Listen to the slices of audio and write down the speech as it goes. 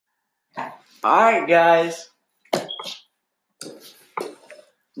Alright, guys.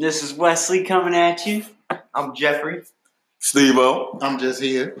 This is Wesley coming at you. I'm Jeffrey. Steve-O. I'm just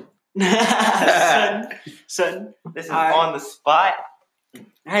here. Sutton. This is Hi. On the Spot.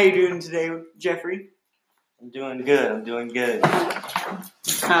 How you doing today, Jeffrey? I'm doing good.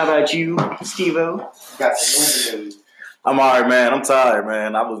 How about you, Steve-O? Got some news. I'm alright, man. I'm tired,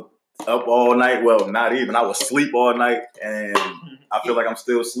 man. I was up all night. Well, not even. I was asleep all night, and I feel like I'm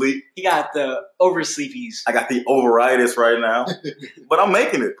still asleep. He got the oversleepies. I got the overitis right now, but I'm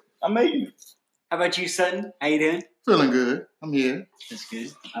making it. How about you, Sutton? How you doing? Feeling good. I'm here. That's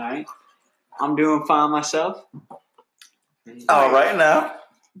good. Alright. I'm doing fine myself. All right now.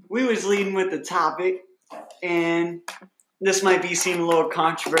 We was leading with the topic, and this might be seem a little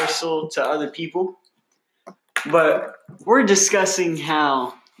controversial to other people, but we're discussing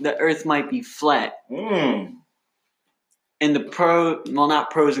how the Earth might be flat, and the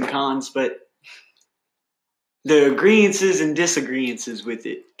not pros and cons, but the agreeances and disagreeances with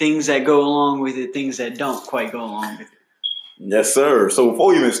it, things that go along with it, things that don't quite go along with it. Yes, sir. So before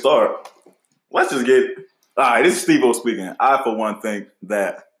we even start, let's just get... All right, this is Steve-O speaking. I, for one, think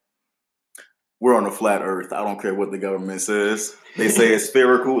that we're on a flat Earth. I don't care what the government says. They say it's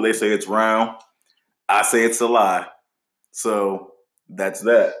spherical. They say it's round. I say it's a lie. So that's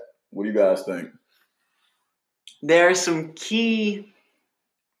that. What do you guys think? There are some key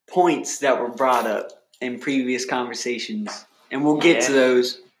points that were brought up in previous conversations, and we'll get to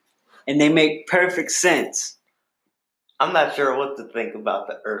those, and they make perfect sense. I'm not sure what to think about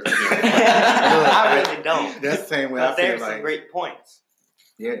the Earth here. I really don't. That's the same way I But feel there's like. some great points.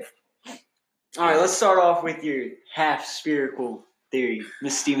 Yeah. All right, let's start off with your half spherical theory,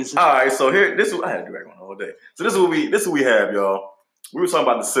 Miss Stevenson. All right, so here, this is I had to drag on all day. So this is what we have, y'all. We were talking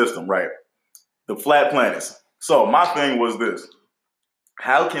about the system, right? The flat planets. So my thing was this: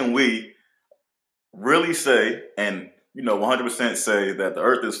 how can we really say, and 100% say that the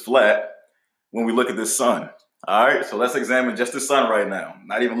Earth is flat when we look at this sun? All right, so let's examine just the sun right now.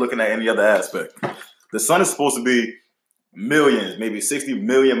 Not even looking at any other aspect. The sun is supposed to be millions, maybe 60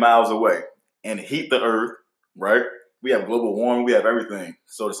 million miles away, and heat the Earth, right? We have global warming, we have everything.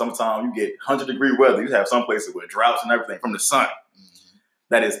 So sometimes you get 100-degree weather. You have some places with droughts and everything from the sun.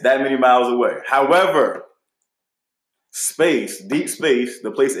 That is that many miles away. However, space, deep space,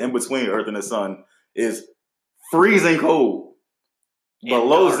 the place in between Earth and the sun, is freezing cold,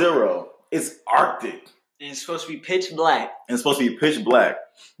 below zero. It's Arctic. And it's supposed to be pitch black. And it's supposed to be pitch black.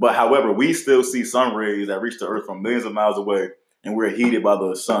 But however, we still see sun rays that reach the Earth from millions of miles away, and we're heated by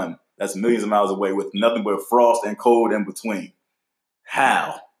the sun. That's millions of miles away with nothing but frost and cold in between.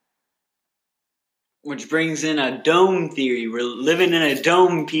 How? Which brings in a dome theory. We're living in a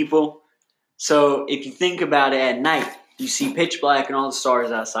dome, people. So if you think about it at night, you see pitch black and all the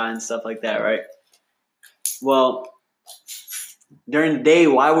stars outside and stuff like that, right? Well, during the day,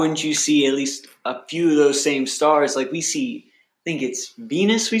 why wouldn't you see at least a few of those same stars? Like we see, I think it's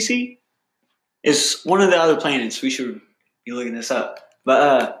Venus we see. It's one of the other planets. We should be looking this up.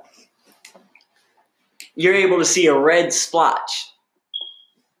 But you're able to see a red splotch.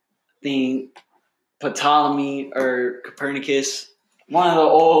 I think Ptolemy or Copernicus, one of the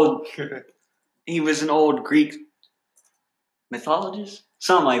old, he was an old Greek mythologist,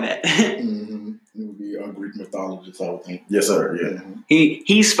 something like that. Mm-hmm. It would be a Greek mythologist, I would think. Yes, sir. Yeah. Mm-hmm.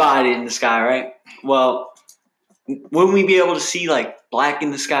 He spotted in the sky, right? Well, wouldn't we be able to see like black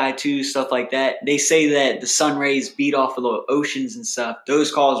in the sky too, stuff like that? They say that the sun rays beat off of the oceans and stuff.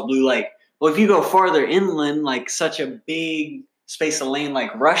 Those cause blue light. Well, if you go farther inland, like such a big space of land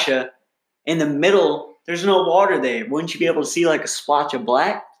like Russia, in the middle, there's no water there. Wouldn't you be able to see like a splotch of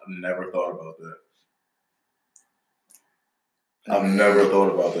black? I've never thought about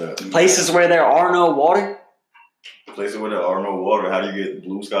that. Places where there are no water? Places where there are no water, how do you get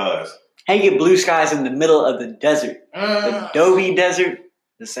blue skies? How you get blue skies in the middle of the desert? The Gobi Desert,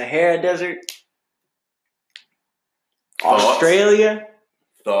 the Sahara Desert, Australia.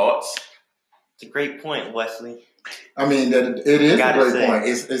 Thoughts? It's a great point, Wesley. I mean, it is a Gotta great say. point.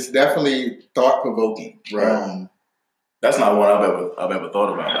 It's definitely thought-provoking. Right. That's not what I've ever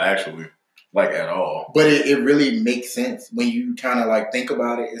thought about, actually. Like, at all. But it really makes sense when you kind of like think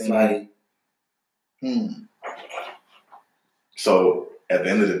about it. It's like, So, at the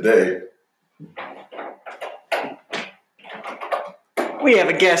end of the day, We have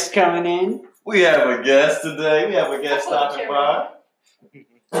a guest coming in. we have a guest today. We have a guest stopping by.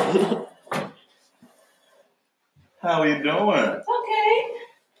 How are you doing? Okay.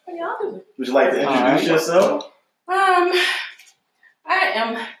 How y'all doing? Would you like to introduce Alright. yourself? I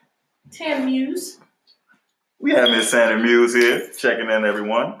am Tam Muse. We have Miss Sandra Muse here, checking in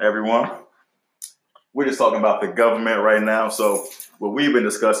everyone. we're just talking about the government right now. So what we've been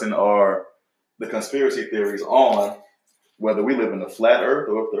discussing are the conspiracy theories on whether we live in a flat Earth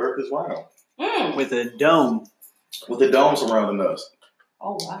or if the Earth is round. With a dome. With the dome surrounding us.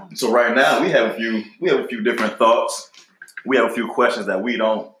 Oh wow. So right now we have a few different thoughts. We have a few questions that we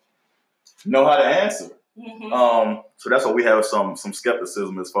don't know how to answer. Mm-hmm. So that's why we have some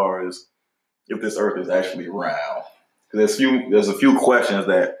skepticism as far as if this Earth is actually round. There's a few questions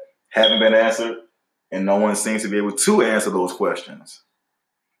that haven't been answered, and no one seems to be able to answer those questions.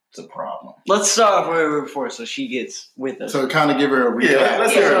 It's a problem. Let's start off where we were before, so she gets with us. So kind of give her a recap. Yeah,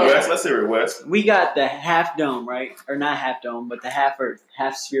 let's hear it, Wes. Let's hear it, Wes. We got the half dome, right? Or not half dome, but the half Earth,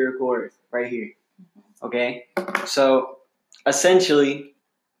 half spherical Earth, right here. Okay, so essentially,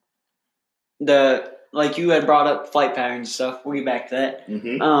 like you had brought up flight patterns and stuff. We'll get back to that.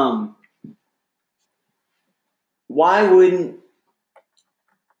 Mm-hmm. Why wouldn't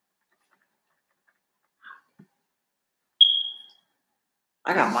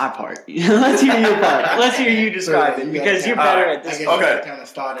I got my part. Let's hear your part. Let's hear you describe it because you're better at this. Okay. Kind of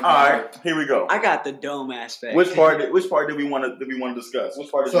started. All right, here we go. I got the dome aspect. Which part did we want to discuss?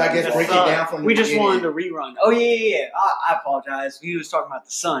 Which part? So I guess break it down from. We the just wanted to rerun. Oh yeah. I apologize. He was talking about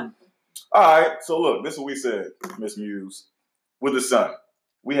the sun. All right. So look, this is what we said, Miss Muse. With the sun,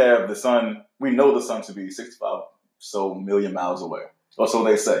 we have the sun. We know the sun to be 65 million miles away, or so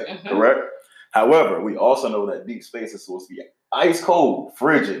they say. Mhm. Correct. However, we also know that deep space is supposed to be ice cold,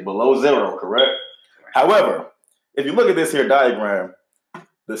 frigid, below zero. Correct. However, if you look at this here diagram,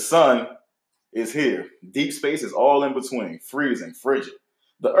 the sun is here. Deep space is all in between, freezing, frigid.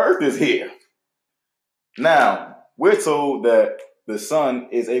 The Earth is here. Now, we're told that the sun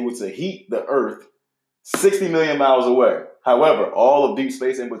is able to heat the Earth 60 million miles away. However, all of deep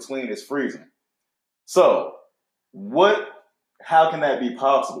space in between is freezing. So, how can that be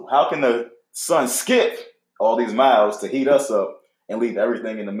possible? How can the sun skip all these miles to heat us up and leave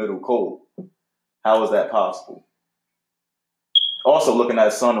everything in the middle cold? How is that possible? Also, looking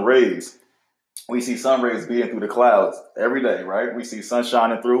at sun rays, we see sun rays beating through the clouds every day, right? We see sun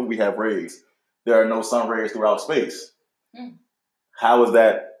shining through, we have rays. There are no sun rays throughout space. Mm. How is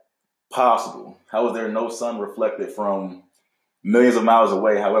that possible? How is there no sun reflected from millions of miles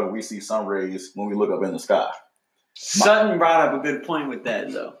away? However, we see sun rays when we look up in the sky. Sutton brought up a good point with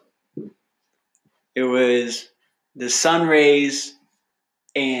that, though. It was the sun rays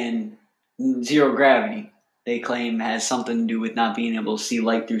and zero gravity, they claim, has something to do with not being able to see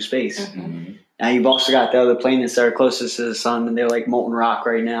light through space. Mm-hmm. Now, you've also got the other planets that are closest to the sun, and they're like molten rock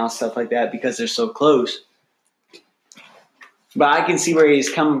right now, stuff like that, because they're so close. But I can see where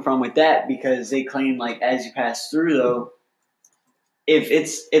he's coming from with that, because they claim, like, as you pass through, though,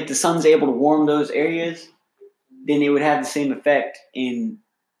 if the sun's able to warm those areas, then it would have the same effect in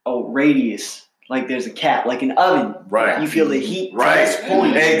a radius. Like there's a cap, like an oven. Right. You feel the heat. Right. To this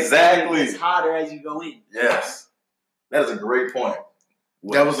point. Exactly. It's hotter as you go in. Yes. That is a great point.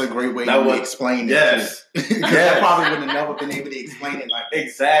 That was a great way to explain it. Yes. I probably would have never been able to explain it like that.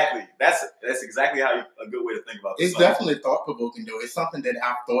 Exactly. That's exactly how a good way to think about It's definitely thought provoking though. It's something that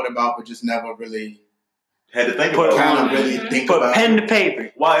I've thought about but just never really had to think Put about. kind of on- really think Put about pen it. to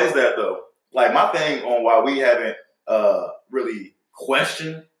paper. Why is that though? Like my thing on why we haven't really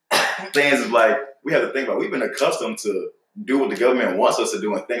questioned things is like we have to think about. We've been accustomed to do what the government wants us to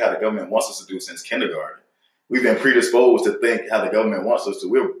do and think how the government wants us to do since kindergarten. We've been predisposed to think how the government wants us to.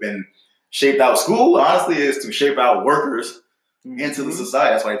 We've been shaped out. School, honestly, is to shape out workers into the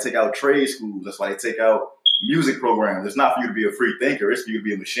society. That's why they take out trade schools. That's why they take out music programs. It's not for you to be a free thinker. It's for you to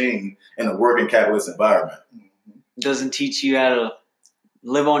be a machine in a working capitalist environment. Doesn't teach you how to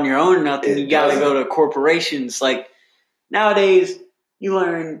live on your own or nothing. It You got to doesn't. go to corporations. Like nowadays, you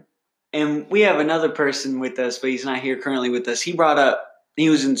learn, and we have another person with us, but he's not here currently with us. He brought up, he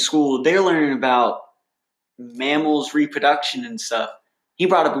was in school. They're learning about mammals reproduction and stuff. He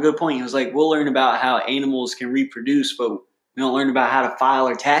brought up a good point. He was like, we'll learn about how animals can reproduce, but we don't learn about how to file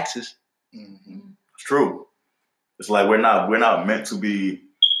our taxes. Mm-hmm. It's true. It's like we're not meant to be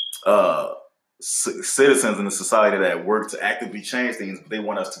citizens in a society that work to actively change things, but they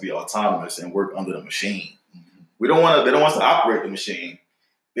want us to be autonomous and work under the machine. We don't want to. They don't want us to operate the machine.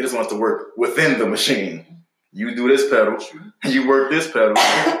 They just want us to work within the machine. You do this pedal, and you work this pedal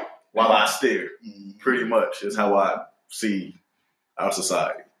while I steer. Pretty much is how I see our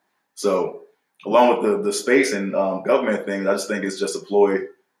society. So, along with the space and government things, I just think it's just a ploy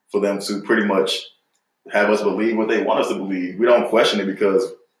for them to pretty much have us believe what they want us to believe. We don't question it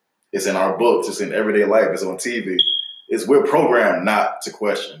because it's in our books, it's in everyday life, it's on TV. We're programmed not to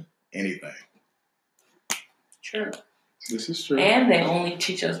question anything. True. This is true. And they only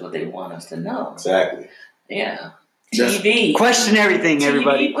teach us what they want us to know. Exactly. Yeah. Just- TV. Question everything,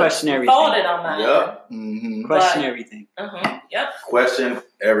 everybody. TV Question puts everything. thought in our mind. Yep. Mm-hmm. Question But- everything. Yep. Question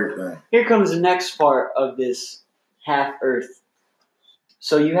everything. Here comes the next part of this half Earth.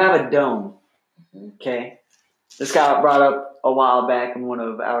 So you have a dome. Okay. This got brought up a while back in one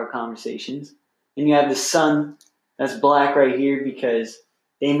of our conversations. And you have the sun that's black right here because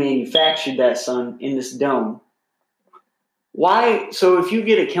they manufactured that sun in this dome. Why? So if you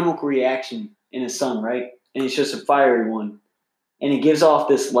get a chemical reaction in a sun, right, and it's just a fiery one, and it gives off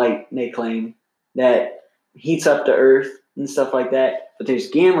this light, they claim, that heats up the earth and stuff like that, but there's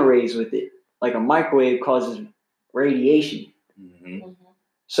gamma rays with it. Like a microwave causes radiation. Mm-hmm.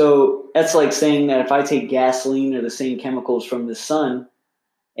 So that's like saying that if I take gasoline or the same chemicals from the sun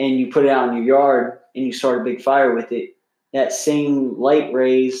and you put it out in your yard and you start a big fire with it, that same light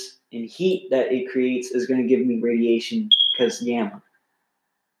rays and heat that it creates is going to give me radiation because gamma.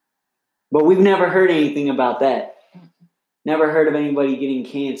 But we've never heard anything about that. Never heard of anybody getting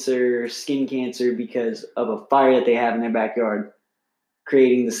cancer, skin cancer, because of a fire that they have in their backyard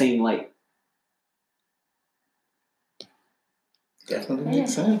creating the same light. Definitely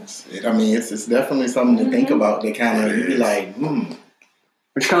makes sense. I mean, it's definitely something to think about. That kind of, you be like,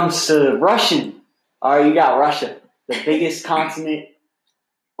 Which comes to Russian. All right, you got Russia, the biggest continent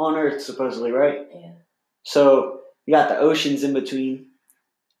on Earth, supposedly, right? Yeah. So you got the oceans in between.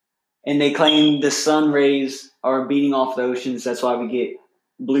 And they claim the sun rays are beating off the oceans. That's why we get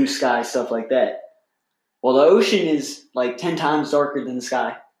blue sky, stuff like that. Well, the ocean is like 10 times darker than the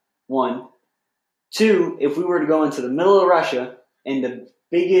sky, 1. 2, if we were to go into the middle of Russia and the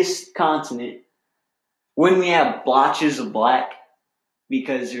biggest continent, wouldn't we have blotches of black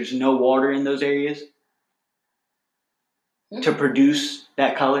because there's no water in those areas to produce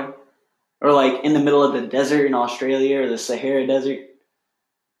that color? Or like in the middle of the desert in Australia or the Sahara Desert,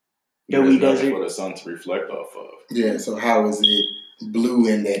 Doughy Desert. For the sun to reflect off of. yeah, so how is it blue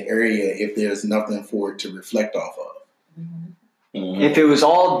in that area if there's nothing for it to reflect off of? Mm-hmm. If it was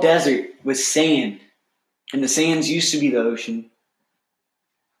all desert with sand, and the sands used to be the ocean,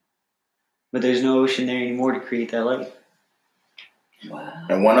 but there's no ocean there anymore to create that light. Wow.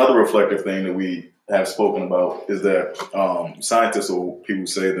 And one other reflective thing that we have spoken about is that scientists or people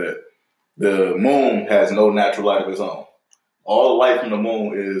say that the moon has no natural light of its own. All the light from the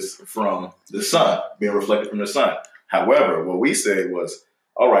moon is from the sun, being reflected from the sun. However, what we said was,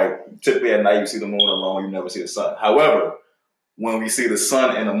 all right, typically at night you see the moon alone, you never see the sun. However, when we see the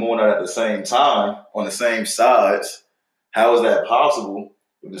sun and the moon are at the same time, on the same sides, how is that possible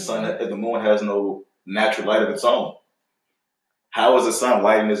if the moon has no natural light of its own? How is the sun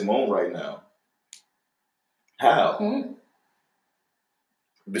lighting this moon right now? How? Mm-hmm.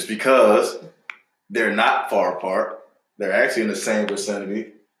 It's because they're not far apart. They're actually in the same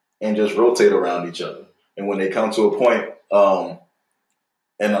vicinity and just rotate around each other. And when they come to a point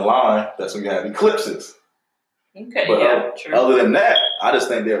in the line, that's when you have eclipses. Okay, But yeah, true. other than that, I just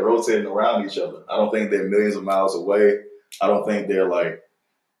think they're rotating around each other. I don't think they're millions of miles away. I don't think they're like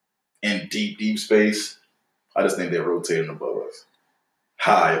in deep, deep space. I just think they're rotating above us,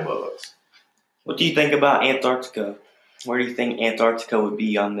 high above us. What do you think about Antarctica? Where do you think Antarctica would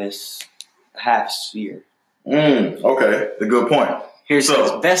be on this half sphere? Okay, a good point. Here's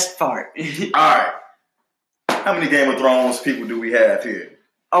So- the best part. All right. How many Game of Thrones people do we have here?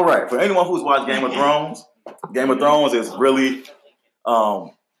 All right. For anyone who's watched Game of Thrones is really,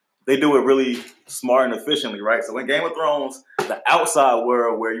 they do it really smart and efficiently, right? So in Game of Thrones, the outside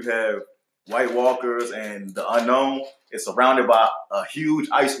world where you have White Walkers and the unknown is surrounded by a huge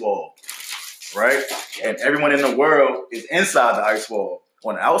ice wall, right? And everyone in the world is inside the ice wall.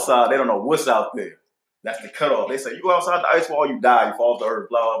 On the outside, they don't know what's out there. That's the cutoff. They say, you go outside the ice wall, you die, you fall to earth,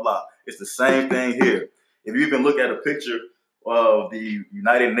 blah, blah, blah. It's the same thing here. If you even look at a picture of the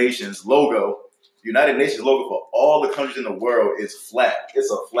United Nations logo, the United Nations logo for all the countries in the world is flat.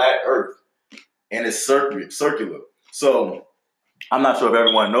 It's a flat earth. And it's circular. So I'm not sure if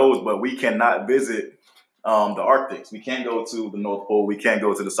everyone knows, but we cannot visit the Arctic. We can't go to the North Pole. We can't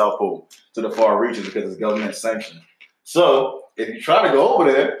go to the South Pole, to the far reaches because it's government sanctioned. So if you try to go over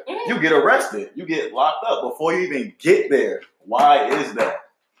there, you get arrested. You get locked up before you even get there. Why is that?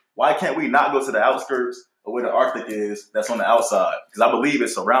 Why can't we not go to the outskirts of where the Arctic is that's on the outside? Because I believe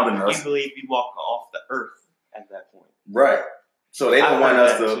it's surrounding You us. believe you walk off the earth at that point? Right. So they don't I've want heard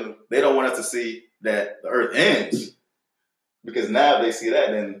us that to too. they don't want us to see that the earth ends. Because now if they see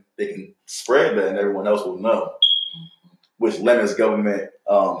that, then they can spread that and everyone else will know. Which limits government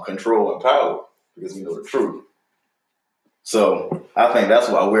control and power because we know the truth. So I think that's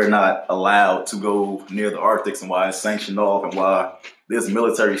why we're not allowed to go near the Arctic and why it's sanctioned off and why there's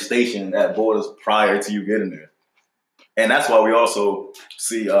military station at borders prior to you getting there. And that's why we also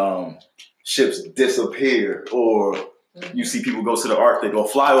see ships disappear, or you see people go to the Arctic or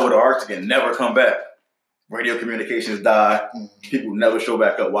fly over the Arctic and never come back. Radio communications die. People never show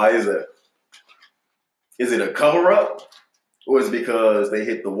back up. Why is that? Is it a cover up? Or is it because they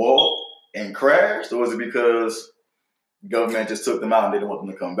hit the wall and crashed? Or is it because government just took them out and they didn't want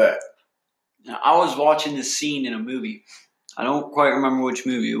them to come back? Now, I was watching this scene in a movie. I don't quite remember which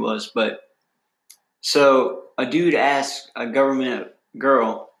movie it was, but so a dude asked a government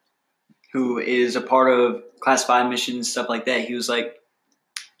girl who is a part of classified missions, stuff like that. He was like,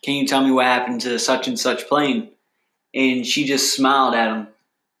 "Can you tell me what happened to such and such plane?" And she just smiled at him.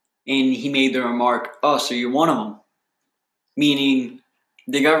 And he made the remark, "Oh, so you're one of them." Meaning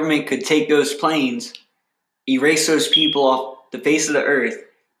the government could take those planes, erase those people off the face of the earth,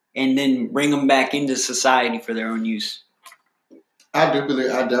 and then bring them back into society for their own use. I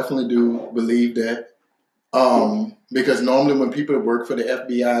definitely do believe that. Because normally when people work for the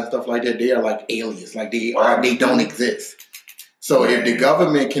FBI and stuff like that, they are like aliens, like they don't exist. So if the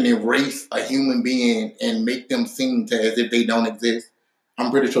government can erase a human being and make them seem as if they don't exist,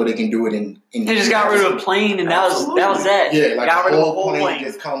 I'm pretty sure they can do it in They just got rid of a plane, and that was that. Yeah, like got the rid of the whole whole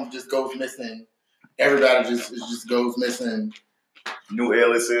plane plane. just goes missing. Everybody just goes missing. New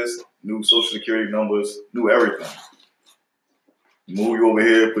aliases, new social security numbers, new everything. Move you over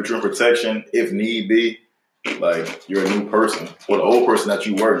here, put you in protection if need be. Like you're a new person. Or the old person that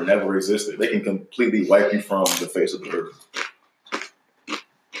you were never existed. They can completely wipe you from the face of the earth.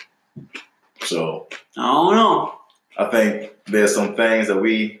 So I don't know. I think there's some things that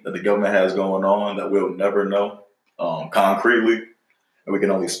the government has going on that we'll never know concretely, and we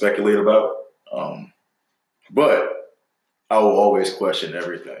can only speculate about. But I will always question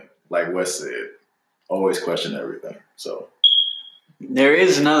everything. Like Wes said, always question everything. So There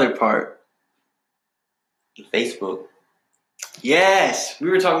is another part. Facebook. Yes, we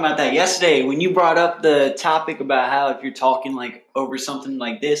were talking about that yesterday when you brought up the topic about how if you're talking like over something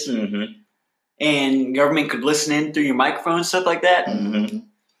like this and government could listen in through your microphone and stuff like that.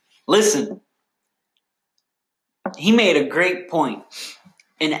 Listen, he made a great point.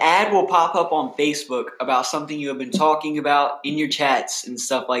 An ad will pop up on Facebook about something you have been talking about in your chats and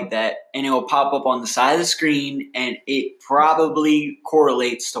stuff like that, and it will pop up on the side of the screen, and it probably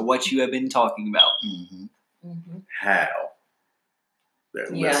correlates to what you have been talking about. how they're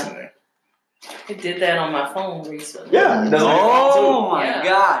listening. It did that on my phone recently. Yeah, it does it on your phone, too. Oh my Yeah.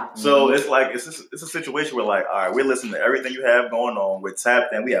 God. So it's like it's a situation where like, all right, we're listening to everything you have going on. We're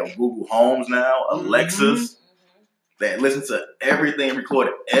tapped in. We have Google Homes now, Alexas that listen to everything and record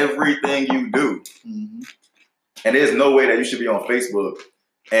everything you do. And there's no way that you should be on Facebook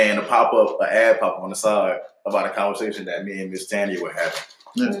and an ad pop up on the side about a conversation that me and Miss Tanya were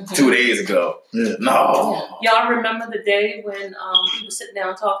having 2 days ago. Yeah. No. Y'all remember the day when we were sitting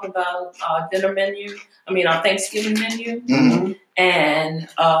down talking about our dinner menu? Our Thanksgiving menu? And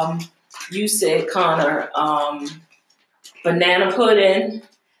you said, Connor, banana pudding.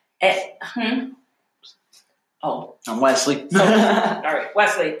 Oh. I'm Wesley. So, all right,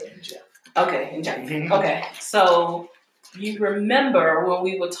 Wesley. Okay, and Jack. Okay, so you remember when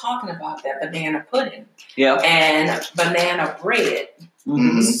we were talking about that banana pudding Yeah. and banana bread.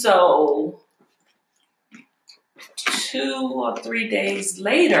 Mhm. So 2 or 3 days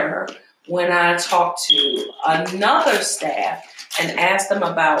later, when I talked to another staff and asked them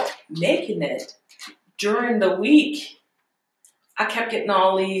about making it, during the week, I kept getting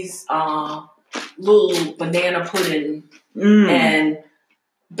all these little banana pudding and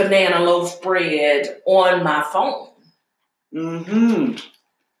banana loaf bread on my phone. And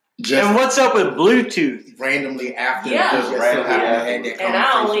what's up with Bluetooth? Randomly after Yeah. just Randomly had after. that And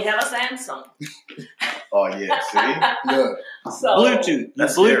I only conversation. have a Samsung. Oh yeah, see? Yeah. So Bluetooth.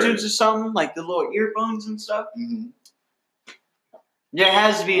 That's Bluetooth scary. or something, like the little earphones and stuff. Mhm. There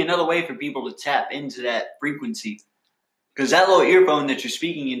has to be another way for people to tap into that frequency. Because that little earphone that you're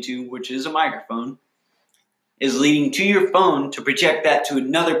speaking into, which is a microphone, is leading to your phone to project that to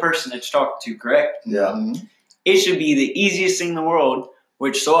another person that you're talking to, correct? Yeah. Mhm. It should be the easiest thing in the world,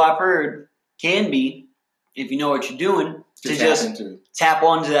 which so I've heard can be, if you know what you're doing, to tap just into. tap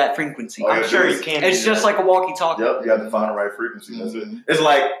onto that frequency. Oh, I'm yeah, sure it you can. It's just like a walkie-talkie. Yep, you have to find the right frequency. That's it. Mhm. It's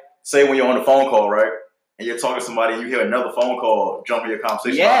like, say when you're on a phone call, right? And you're talking to somebody and you hear another phone call jump in your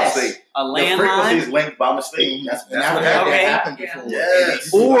conversation Yes, by mistake. a The frequency is landline, linked by mistake. And That's I've what had happens. Okay. that happen Yeah.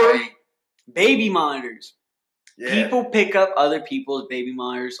 before. Yes. or baby monitors. Yeah. People pick up other people's baby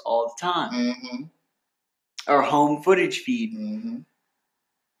monitors all the time. Mm-hmm. or home footage feed. Mm-hmm.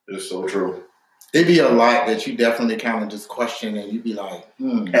 It's so true. It'd be a lot that you definitely kind of just question, and you'd be like,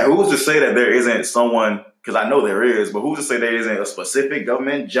 And who's to say that there isn't someone, because I know there is, but who's to say there isn't a specific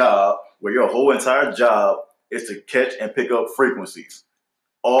government job where your whole entire job is to catch and pick up frequencies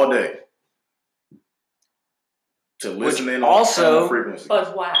all day? To listen in also- on frequencies.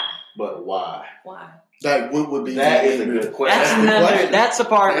 But why? But why? Why? like, what would be That is a good question. That's the another. question. That's a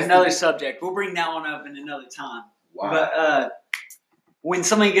part of That's another subject. We'll bring that one up in another time. Why? But when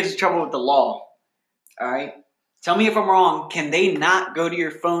somebody gets in trouble with the law, all right, tell me if I'm wrong. Can they not go to your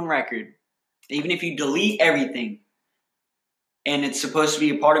phone record, even if you delete everything, and it's supposed to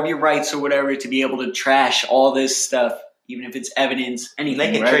be a part of your rights or whatever to be able to trash all this stuff, even if it's evidence, anything?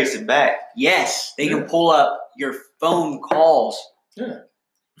 They can right? trace it back. Yes, they Yeah. can pull up your phone calls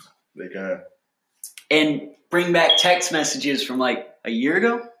They can. and bring back text messages from like a year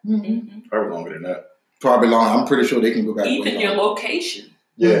ago. Mhm. Probably longer than that. Probably long. I'm pretty sure they can go back. Even way your long. location.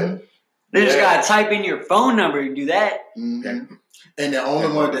 Yeah. They just Yeah. gotta type in your phone number to do that. Mhm. And the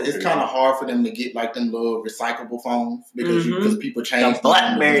only one that it's kind of hard for them to get like them little recyclable phones because Mhm. people change The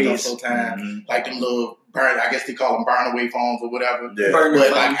Blackberries. so time. Mhm. Like them little burn, I guess they call them burn away phones or whatever. Yeah. Burner But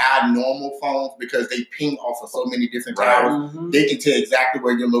phone. like our normal phones, because they ping off of so many different Right. towers, Mhm. they can tell exactly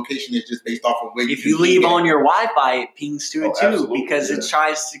where your location is just based off of where If you leave on your Wi-Fi, it pings to it Oh, too absolutely, because it yeah.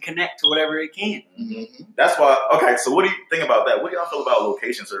 tries to connect to whatever it can. Mm-hmm. That's why. Okay, so what do you think about that? What do y'all feel about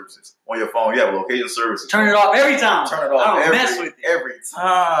location services on your phone? You have location services. Turn it off every time. Turn it off I don't every, mess with it. every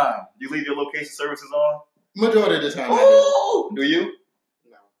time. You leave your location services on? Majority of the time, I Ooh! Do you?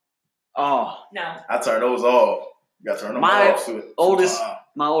 Oh, No. I turn those off. You gotta turn them My off. oldest-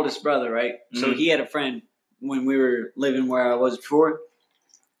 my oldest brother, right? So Mhm. he had a friend when we were living where I was before,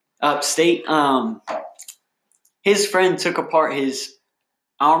 upstate. His friend took apart his.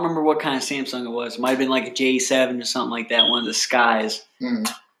 I don't remember what kind of Samsung it was. It might have been like a J7 or something like that. One of the Skies. do.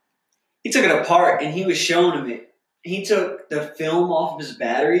 He took it apart and he was showing him it. He took the film off of his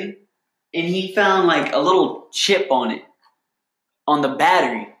battery and he found like a little chip on it, on the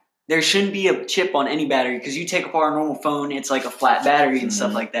battery. There shouldn't be a chip on any battery because you take apart a normal phone, it's like a flat battery and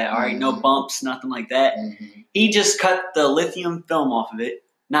stuff Mhm. like that. All right, no Mhm. bumps, nothing like that. Mm-hmm. He just cut the lithium film off of it,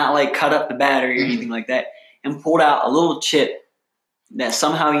 not like cut up the battery or Mhm. anything like that, and pulled out a little chip that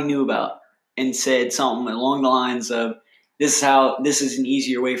somehow he knew about and said something along the lines of, this is an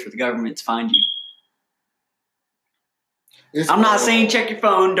easier way for the government to find you. I'm not saying check your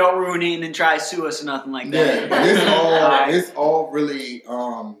phone, don't ruin it, and then try to sue us or nothing like Yeah, that. but Alright. it's all really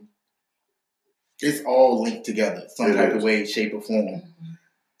it's all linked together some It type is. of way, shape, or form.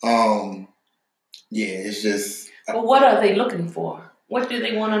 Yeah, it's just But what are they looking for? What do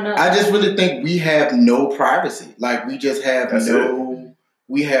they want to know? I just really think we have no privacy. Like we just have That's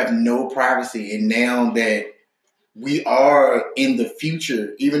we have no privacy, and now that we are in the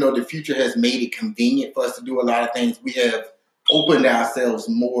future, even though the future has made it convenient for us to do a lot of things, we have opened ourselves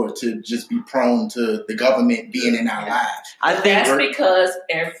more to just be prone to the government being in our lives. I think That's because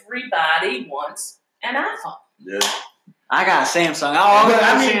everybody wants an iPhone. Yeah. I got a Samsung. Oh, But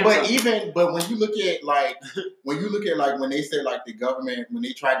I I mean, Samsung. but when you look at like when they say like the government, when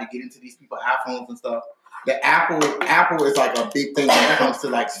they tried to get into these people's iPhones and stuff, the Apple is like a big thing when it comes to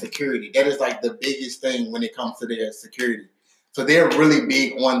like security. That is like the biggest thing when it comes to their security. So they're really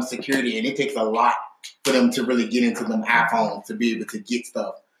big on security, and it takes a lot for them to really get into them iPhones to be able to get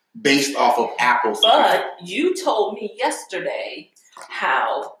stuff based off of Apple security. But you told me yesterday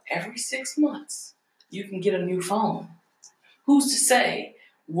how every 6 months you can get a new phone. Who's to say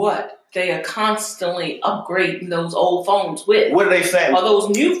what they are constantly upgrading those old phones with? What are they saying? Or those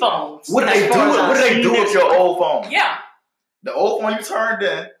new phones? What do they As do? far as What do I've they do seen, with your old phone? Yeah. The old phone you turned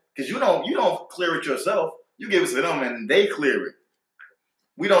in, because you don't clear it yourself. You give it to them and they clear it.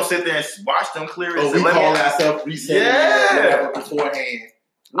 We don't sit there and watch them clear it. Oh, we call ourselves resetting Yeah. whatever beforehand.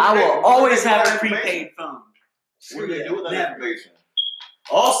 I will always have a information? prepaid phone. What do they do with that Never. information?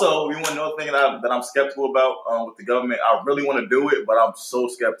 Also, we want to know the thing that I'm skeptical about with the government. I really want to do it, but I'm so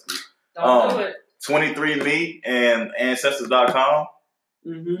skeptical. Don't do it. 23andMe and Ancestors.com,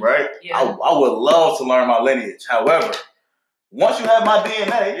 Mm-hmm. right? Yeah. I would love to learn my lineage. However, once you have my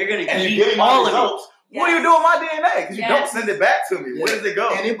DNA You're gonna and you keep give me my all of it. results, what do you do with my DNA? Because you don't Yes. send it back to me. Yeah. Where does it go?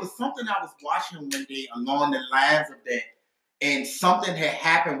 And it was something I was watching one day along the lines of that. And something had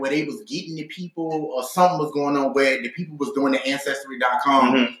happened where they was getting the people or something was going on where the people was doing the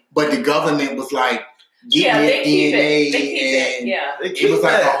Ancestry.com, Mhm. but the government was like getting Yeah, his they keep DNA it. They keep it. and Yeah. They it keep was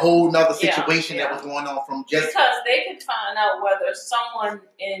like a that. whole nother Yeah, situation yeah. that was going on from just Because they can find out whether someone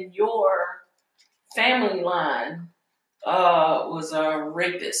in your family line was a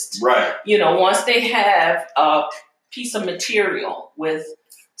rapist. Right. Once they have a piece of material with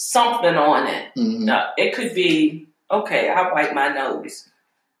something on it, it could be, okay, I wipe my nose,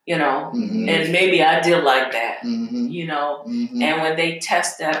 and maybe I did like that, and when they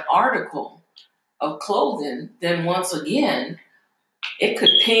test that article of clothing, then once again, it could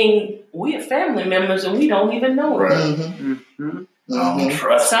ping, we are family members and we don't even know it. Right. I don't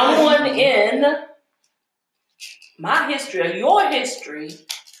trust Someone in my history or your history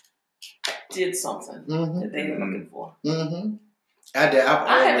did something that they were looking for. I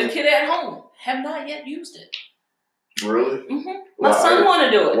have a kid at home, have not yet used it. Really? My son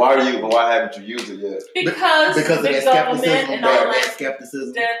want to do it. Why haven't you used it yet? Because of the that government skepticism, and all that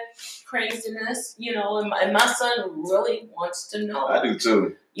skepticism. that craziness, and my son really wants to know. I do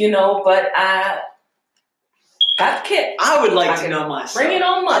too. But I got the kid. I would like to know myself. Bring it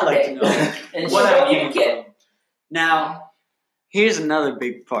on Monday. I'd like to know and what show I you came the kid. from. Now, here's another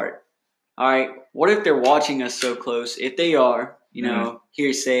big part. All right, what if they're watching us so close? If they are,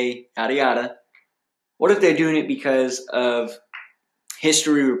 hearsay, yada yada. What if they're doing it because of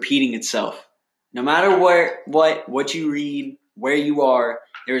history repeating itself? No matter what you read, where you are,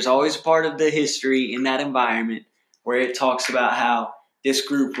 there's always a part of the history in that environment where it talks about how this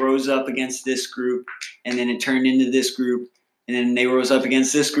group rose up against this group, and then it turned into this group, and then they rose up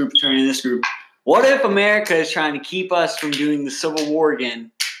against this group, turned into this group. What if America is trying to keep us from doing the Civil War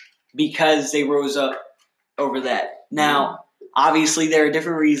again because they rose up over that? Now, obviously, there are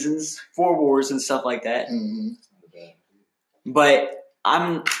different reasons for wars and stuff like that, but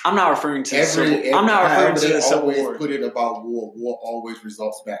I'm not referring to I'm not referring to the Civil War. Put it about war. War always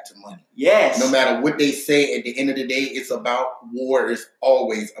results back to money. Yes. No matter what they say, at the end of the day, it's about war. It's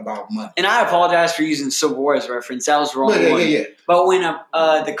always about money. And I apologize for using Civil War as a reference. That was the wrong one. Yeah. But when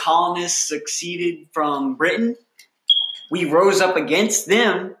the colonists succeeded from Britain, we rose up against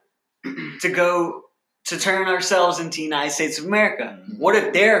them to turn ourselves into the United States of America. What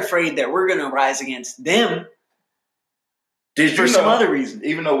if they're afraid that we're going to rise against them for some other reason?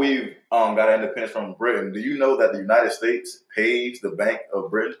 Even though we've got our independence from Britain, do you know that the United States pays the Bank of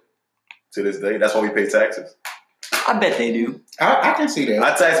Britain to this day? That's why we pay taxes. I bet they do. I can see that.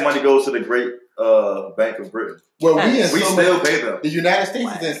 Our tax money goes to the great Bank of Britain. Well, we still pay them. The United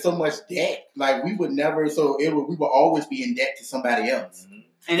States is in so much debt. Like, we would never, we would always be in debt to somebody else.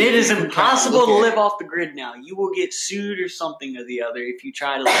 And it is impossible to live off the grid now. You will get sued or something or the other if you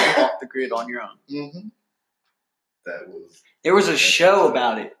try to live off the grid on your own. There was a show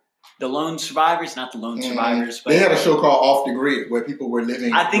about it. The Lone Survivors, not the Lone Survivors, but they had a show called Off the Grid where people were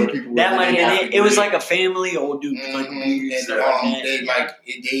living. I think that might have been it. It was like a family old dude. They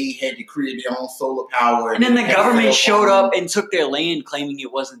had to create their own solar power. And then the government showed up and took their land, claiming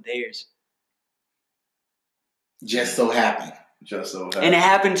it wasn't theirs. Just so happened. And it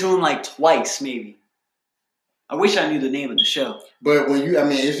happened to him like twice, maybe. I wish I knew the name of the show. But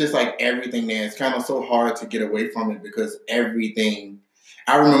it's just like everything there. It's kind of so hard to get away from it because everything.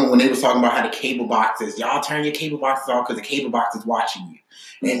 I remember when they was talking about how the cable boxes, y'all turn your cable boxes off because the cable box is watching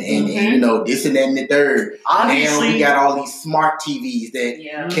you. And this and that and the third. Obviously, now we got all these smart TVs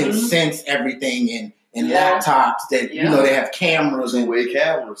that can sense everything and laptops that, they have cameras and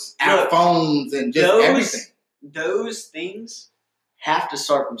cameras. iPhones and just everything. Those things have to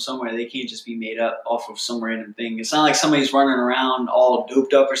start from somewhere. They can't just be made up off of some random thing. It's not like somebody's running around all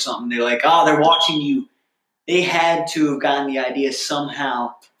doped up or something. They're like, they're watching you. They had to have gotten the idea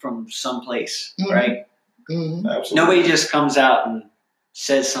somehow from someplace, right? Absolutely. Nobody just comes out and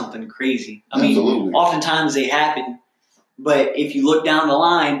says something crazy. I mean, oftentimes they happen, but if you look down the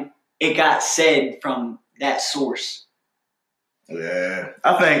line, it got said from that source. Yeah.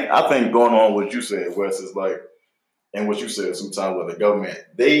 I think going on what you said, Wes, is like, and what you said sometimes with the government,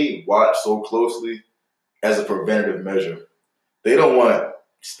 they watch so closely as a preventative measure. They don't want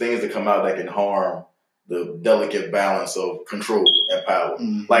things to come out that can harm the delicate balance of control and power.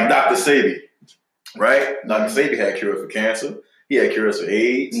 Like Dr. Sebi, right? Dr. Sebi had cures for cancer. He had cures for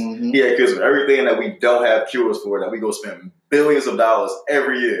AIDS. He had cures for everything that we don't have cures for, that we go spend billions of dollars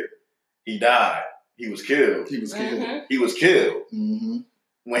every year. He died. He was killed. He was killed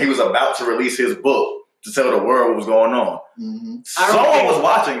when he was about to release his book to tell the world what was going on. Someone was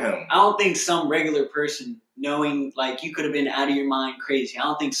watching him. I don't think some regular person knowing, like, you could have been out of your mind crazy. I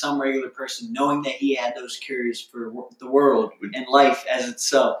don't think some regular person knowing that he had those cures for the world and life as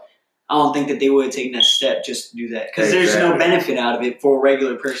itself, I don't think that they would have taken that step just to do that. Because there's no benefit out of it for a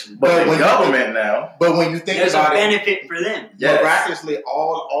regular person. But the government now. But when you think there's about a benefit for them. Miraculously,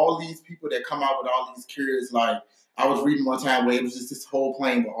 all these people that come out with all these cures, like, I was reading one time where it was just this whole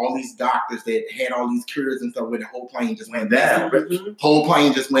plane with all these doctors that had all these cures and stuff, where the whole plane just went down. missing. Whole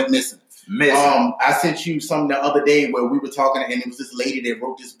plane just went missing. I sent you something the other day where we were talking, and it was this lady that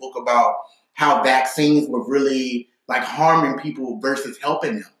wrote this book about how vaccines were really like harming people versus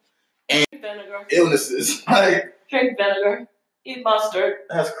helping them. And Vinegar. Illnesses. Like, Drink vinegar. Eat mustard.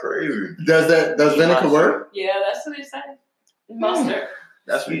 that's crazy. does vinegar work? Yeah, that's what they say. Mustard.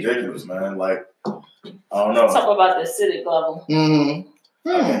 That's ridiculous, man. Like, I don't know. Something about the acidic level. Mm-hmm.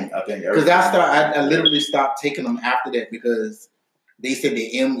 I think Because I literally stopped taking them after that because they said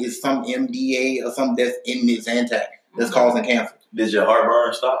the M is some MDA or something that's in the Zantac that's causing cancer. Did your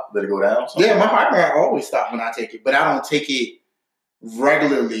heartburn stop? Did it go down? Yeah, my heartburn always stops when I take it, but I don't take it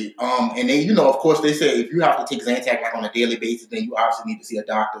regularly. And then, you know, of course, they say if you have to take Zantac like on a daily basis, then you obviously need to see a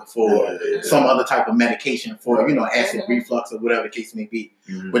doctor for some other type of medication for, you know, acid reflux or whatever the case may be.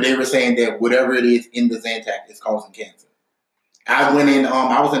 Mm-hmm. But they were saying that whatever it is in the Zantac is causing cancer. I went in,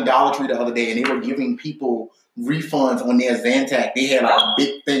 I was in Dollar Tree the other day, and they were giving people refunds on their Zantac. They had like a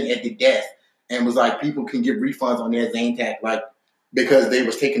big thing at the desk, and was like people can get refunds on their Zantac, like because they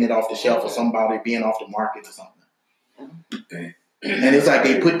was taking it off the shelf or somebody being off the market or something. And it's like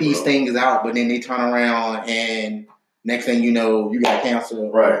they put these things out, but then they turn around and next thing you know, you got cancer.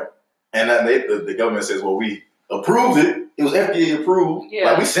 Right. And then the government says, well, we approved it. It was FDA approved. Yeah.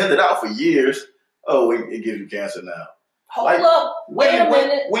 Like, we sent it out for years. Oh, it gives you cancer now. Hold Like, up. Wait a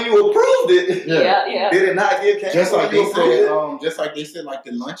minute. When you approved it, Yeah. did it not give cancer? Just like when you they approved said, like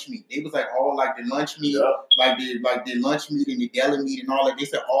the lunch meat. They was like all like the lunch meat, Yeah. like the lunch meat and the deli meat and all that. They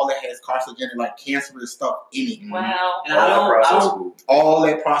said all that has carcinogenic, like cancerous stuff in it. Wow. And I don't All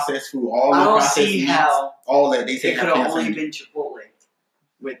that processed food, all I the don't processed see meats, how all that they say it have could have cancer only in it. been Chipotle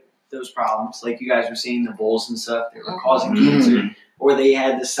with those problems, like you guys were seeing the bowls and stuff that were causing Mhm. cancer, or they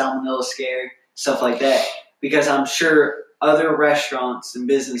had the salmonella scare, stuff like that. Because I'm sure other restaurants and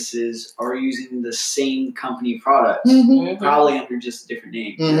businesses are using the same company products, probably under just a different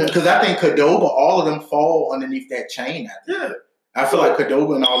name. Because I think Qdoba, all of them fall underneath that chain. I think. Yeah. I feel like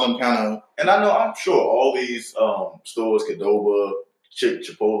Qdoba and all them kind of. And I'm sure all these stores, Qdoba,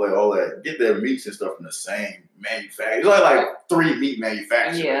 Chipotle, all that, get their meats and stuff from the same manufacturer. There's only like 3 meat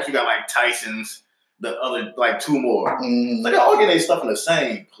manufacturers. Yeah. You got like Tyson's, the other like 2 more. Mm, So they're all getting their stuff in the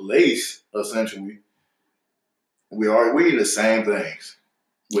same place, essentially. We eating the same things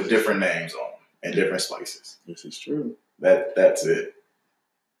with different names on them and different spices. this is true. That's it.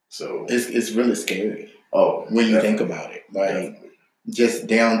 So It's really scary definitely. when you think about it. Like Definitely. just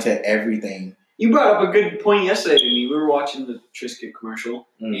down to everything. You brought up a good point yesterday to me. We were watching the Triscuit commercial,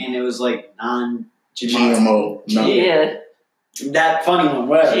 Mm. and it was like non-genetic. GMO. No. Yeah. That funny one,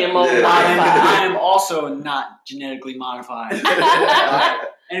 whatever. GMO Yeah. modified. I am also not genetically modified.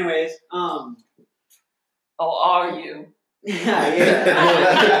 Anyways, Oh, are you?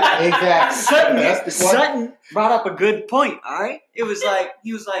 yeah. Exactly. Sutton, That's the question. Sutton brought up a good point, alright? It was like,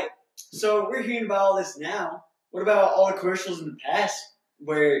 he was like, so we're hearing about all this now. What about all the commercials in the past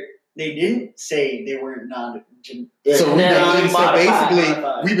where they didn't say they were non-genetic? So basically,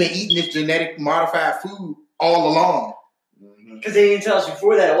 Modified. we've been eating this genetic modified food all along. Mhm. Because they didn't tell us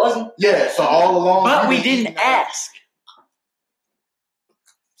before that it wasn't. Yeah, so all along. But we we've been didn't eating that. ask.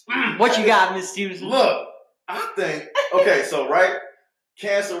 What you got, Miss Stevenson? Look, I think, okay, so, right,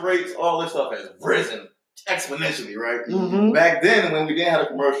 cancer rates, all this stuff has risen exponentially, right? Mm-hmm. Back then, when we didn't have the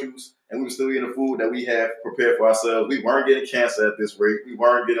commercials and we were still eating the food that we have prepared for ourselves, we weren't getting cancer at this rate. We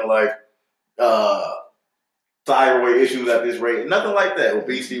weren't getting, like, thyroid issues at this rate. Nothing like that.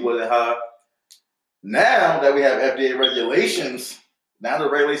 Obesity wasn't high. Now that we have FDA regulations, now the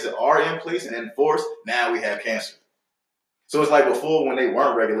regulations are in place and enforced, now we have cancer. So it's like before when they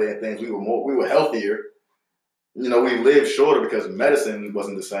weren't regulating things, we were healthier. You know, we lived shorter because medicine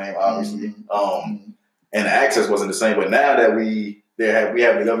wasn't the same, obviously, and the access wasn't the same. But now that we have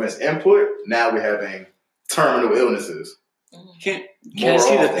the government's input, now we're having terminal illnesses. Can More I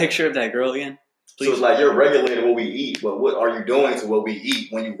see the often. picture of that girl again? So it's like you're regulating what we eat, but what are you doing to what we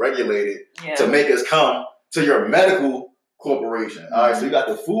eat when you regulate it Yeah. to make us come to your medical corporation? All right, so you got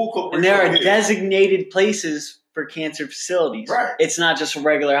the food corporation. And there are over here. designated places for cancer facilities. Right. It's not just a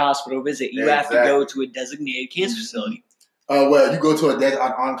regular hospital visit. You have to Exactly. go to a designated cancer facility. Well, you go to an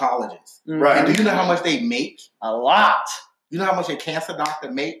oncologist. Right. And do you know how much they make? A lot. You know how much a cancer doctor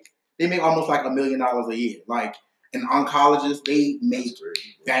make? They make almost like $1 million a year. Like an oncologist, they make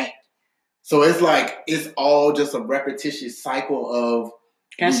bank. So it's like it's all just a repetitious cycle of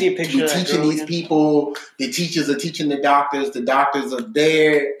Can I see a picture we're of that teaching girl these again? people. The teachers are teaching the doctors are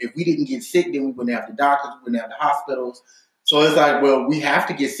there. If we didn't get sick, then we wouldn't have the doctors, we wouldn't have the hospitals. So it's like, well, we have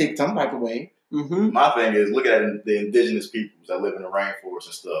to get sick some type of way. Mm-hmm. My thing is, look at the indigenous peoples that live in the rainforest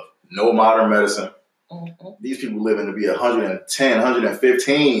and stuff. No modern medicine. Mhm. These people living to be 110,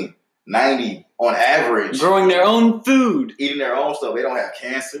 115, 90 on average. Growing their own food. Eating their own stuff. They don't have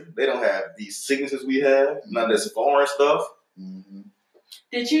cancer. They don't have these sicknesses we have. None of this foreign stuff. Mhm.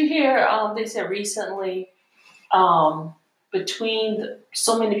 Did you hear? They said recently, so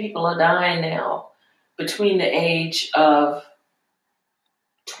many people are dying now between the age of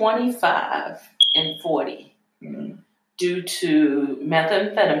 25 and 40 due to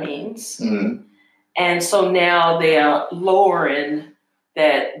methamphetamines. Mm-hmm. And so now they are lowering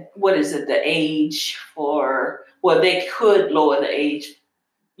that, the age for, they could lower the age,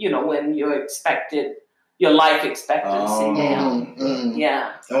 when your life expectancy now. Mhm.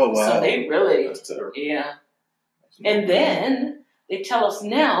 Yeah. Oh wow. So they really, That's terrible. yeah. And then they tell us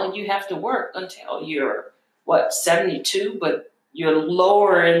now you have to work until you're, 72, but you're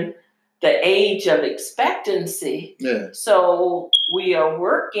lowering the age of expectancy. Yeah. So we are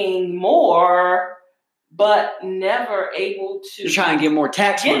working more, but never able to You're trying to get more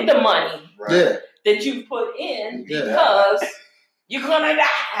tax get money. the money Right. Yeah. that you put in Yeah. because you're gonna die.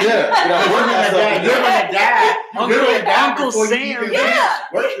 Yeah. You're gonna die. Uncle Sam. Yeah.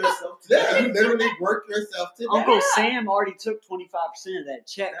 Work yourself. Yeah, you literally work yourself to Uncle death. Sam already took 25% of that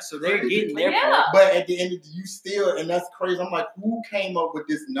check, so they're crazy. getting their Yeah. part. But at the end of you still, and that's crazy. I'm like, who came up with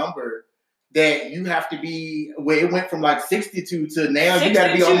this number that you have to be where it went from like 62 to now you got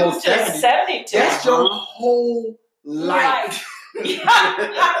to be 62 almost to 70. 72. That's your whole life. Right.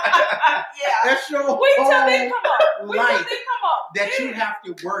 Yeah. That's your Wait till whole they come up. Wait till life they come up. that you have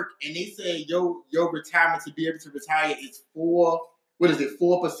to work. And they say your retirement to be able to retire is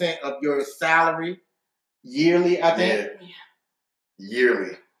 4% of your salary yearly, I think. Yeah.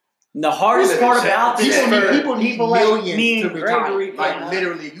 Yearly. And the hardest part about this People need like millions me to and retire. Gregory, Like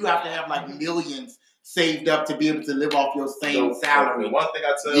literally, you have to have like millions saved up to be able to live off your same salary. The one thing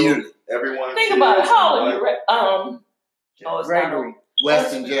I tell yearly. everyone. Think about it. How old are you? Oh, it's not Gregory, old.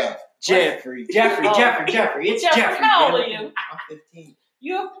 Wes and Jeff. Jeffrey, Oh. Jeffrey. It's Jeffrey, Jeffrey. how old damn are it. you? I'm 15.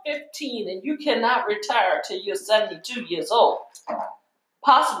 You're 15 and you cannot retire till you're 72 years old.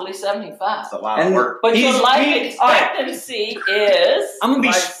 Possibly 75. That's a lot And- of work. But your He's- life he- all right. expectancy is I'm gonna be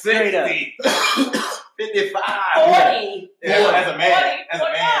Like straight up. 55. 40. Yeah, as a man. 40, As a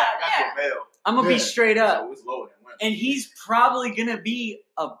man. 45, That's a male. I'm gonna Yeah. be straight up. So it's lower than women. And he's probably gonna be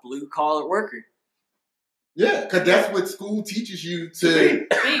a blue collar worker. Yeah, because that's what school teaches you to.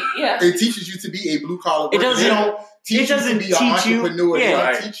 Yeah. It teaches you to be a blue collar It worker. doesn't- They don't teach it doesn't you to be an teach you- entrepreneur. They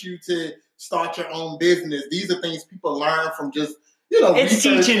yeah. don't teach you to start your own business. These are things people learn from just It's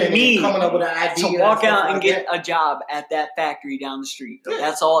researching teaching and me coming up with an idea To walk stuff out and like get a job at that factory down the street. Yeah.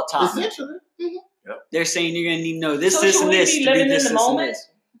 That's all it that. taught me. Essentially. They're saying you're gonna need to know this, So this, should and we this be to living do this, in the this, and moment? this.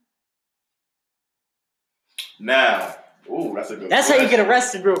 Now, ooh, that's a good That's how question. you get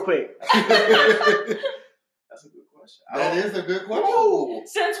arrested real quick. That's a good question. That is a good question. Ooh.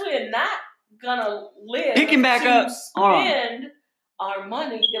 Since we're not gonna live Picking back to up, hold on. spend our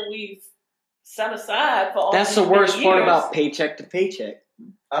money that we've set aside for all That's these the worst many part years. about paycheck to paycheck.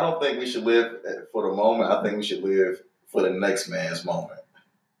 I don't think we should live for the moment. I think we should live for the next man's moment.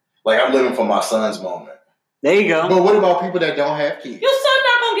 Like I'm living for my son's moment. There you go. But what about people that don't have kids? Your son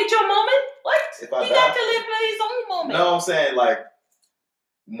not gonna get your moment. What? If I He die- got to live for his own moment. No, I'm saying like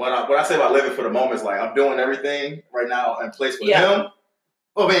when I say about living for the moment, it's like I'm doing everything right now in place for Yeah. him.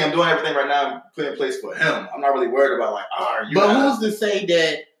 Oh man, I'm doing everything right now and putting in place for him. I'm not really worried about like, you But gotta- who's to say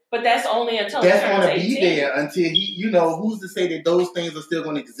that But that's only until that's he going turns to be 18. there until he, who's to say that those things are still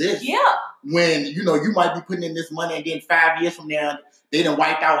going to exist? Yeah. When, you might be putting in this money and then 5 years from now, they done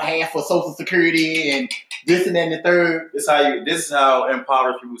wiped out half for Social Security and this and that and the third. This is how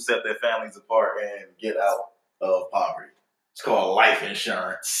impoverished people set their families apart and get out of poverty. It's called life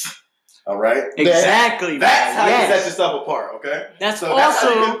insurance. All right? Exactly. That's how you set Yes. yourself apart, okay? That's So that's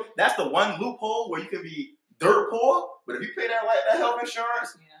how also that's the one loophole where you can be dirt poor, but if you pay that health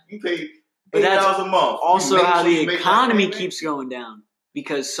insurance, you pay But that's $8 a month. also You make how sure you the make that economy payment. keeps going down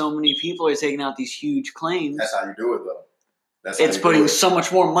because so many people are taking out these huge claims. That's how you do it, though. That's how It's you putting do it. so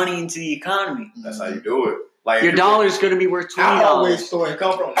much more money into the economy. That's how you do it. Like Your if you- dollar's going to be worth $20. I always thought You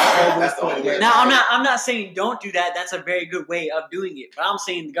come from That's the only way. Now I'm not saying don't do that. That's a very good way of doing it. But I'm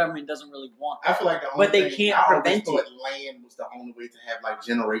saying the government doesn't really want I feel like the only But they thing, can't I always prevent thought land was the only way to have like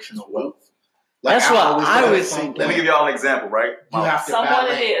generational wealth. Like, That's what always I thought was at some thinking. Let me point give y'all an example, right? You have to buy Someone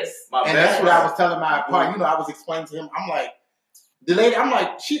land. it is. My And best that's what I friend- was telling my partner. I was explaining to him. I'm like, the lady,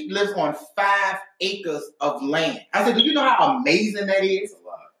 she lives on 5 acres of land. I said, do you know how amazing that is?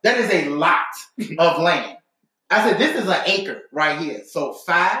 That is a lot of land. I said, this is an acre right here. So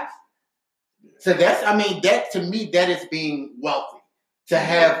 5 So that to me, that is being wealthy. To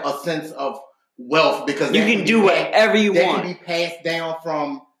have a sense of wealth because You can do whatever you that want. can be passed down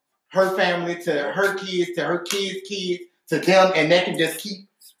from her family to her kids to her kids' kids to them, and that can just keep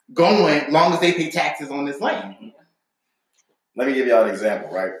going as long as they pay taxes on this land. Let me give y'all an example,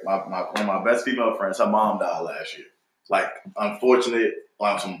 right? One of my best female friends, her mom died last year. Like, unfortunate,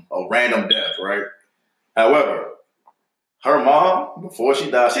 a random death, right? However, her mom, before she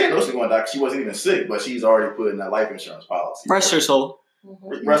died, she didn't know she was going to die 'cause she wasn't even sick, but she's already put in that life insurance policy. Rest her soul.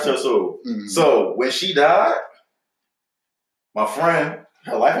 Rest her soul. Mm-hmm. So when she died, my friend,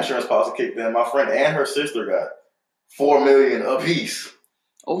 her life insurance policy kicked in. My friend and her sister got $4 million apiece.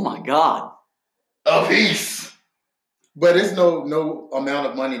 Oh my God. Apiece. But it's no amount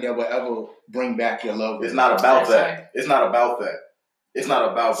of money that will ever bring back your love. It's not about That's that. right. It's not about that. It's not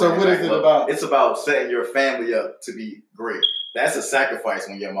about. So what is it about? It's about setting your family up to be great. That's a sacrifice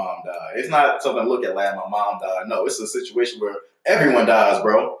when your mom died. It's not something to look at like my mom died. No, it's a situation where everyone dies,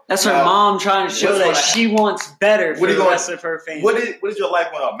 bro. That's her Now, mom trying to show what's that gonna- she wants better for What are you the gonna- rest of her family. What is your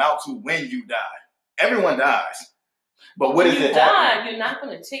life going to amount to when you die? Everyone dies. But what when is you it? die, you're not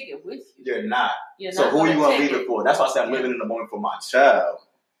going to take it with you. You're not. You're So not who are you gonna going to take leave it for? That's why I said I'm living in the moment for my child.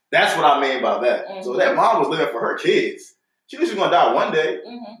 That's what I mean by that. So Mhm. that mom was living for her kids. She knew she was going to die one day.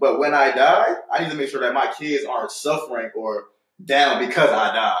 Mhm. But when I die, I need to make sure that my kids aren't suffering or down because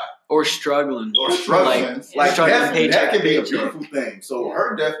I died. Or struggling. Or struggling. Like, Like struggling that paycheck can to be a paycheck. beautiful thing. So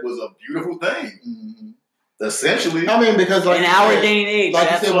her death was a beautiful thing. Mm-hmm. Essentially. I mean, because like In you our said, day and age, like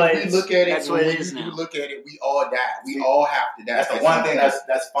that's you said, what when we look at it, that's what when it is you now. look at it, we all die. We all have to die. That's the at one some thing point.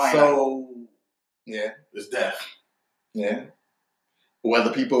 that's fine. So yeah, It's death. yeah.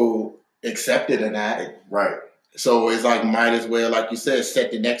 Whether people accept it or not, Right. so it's like might as well, like you said,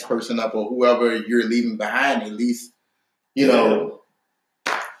 set the next person up or whoever you're leaving behind. At least you know,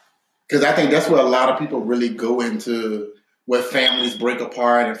 because I think that's where a lot of people really go into where families break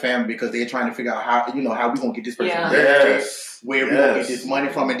apart and family because they're trying to figure out how how we gonna get this person Yeah. married, Yes. where we gonna get this money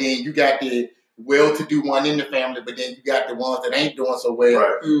from, and then you got the well-to-do one in the family, but then you got the ones that ain't doing so well.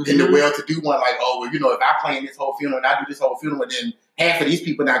 Right. Then the Mhm. well-to-do one, like, oh, well, if I plan this whole funeral and I do this whole funeral, then half of these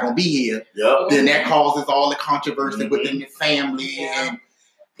people not gonna be here. Yep. Then that causes all the controversy Mhm. within the family, Yeah. and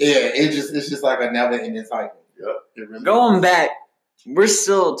it's just like a never-ending cycle. Yep. It really Going back, we're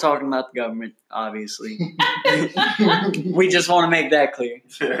still talking about the government, obviously. We just want to make that clear.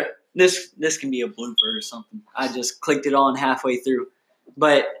 This can be a blooper or something. I just clicked it on halfway through.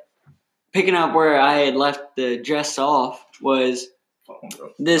 But picking up where I had left the dress off was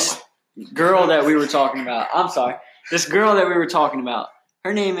this girl that we were talking about. I'm sorry. This girl that we were talking about.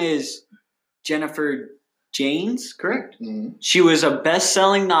 Her name is Jennifer Janes, correct? Mhm. She was a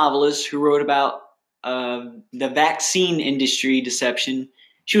best-selling novelist who wrote about the vaccine industry deception.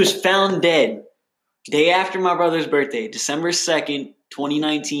 She was found dead day after my brother's birthday, December 2nd,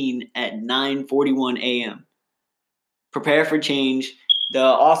 2019 at 9:41 a.m. Prepare for change. The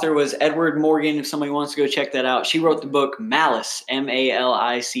author was Edward Morgan, if somebody wants to go check that out. She wrote the book Malice,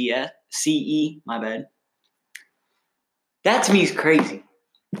 M-A-L-I-C-E, my bad. That to me is crazy.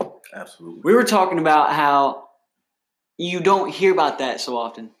 Absolutely. We were talking about how you don't hear about that so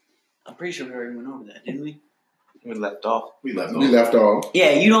often. I'm pretty sure we already went over that, didn't we? We left off. We left We off. left off.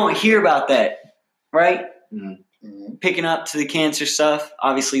 Yeah, you don't hear about that, right? Mhm. Picking up to the cancer stuff.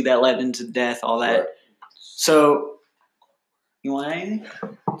 Obviously, that led into death, all that. Right. So, you want anything?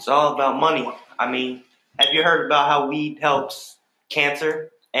 It's all about money. I mean, have you heard about how weed helps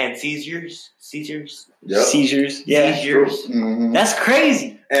cancer and seizures? Yep. Seizures. Yeah. Seizures. Mhm. That's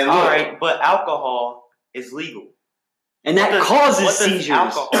crazy. And All look, right, but alcohol is legal. And that What does- causes what does seizures.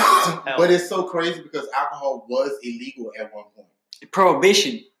 alcohol help? But it's so crazy because alcohol was illegal at one point,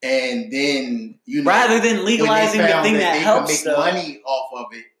 Prohibition. and then Rather than when legalizing they the found thing that they helps could make stuff. money off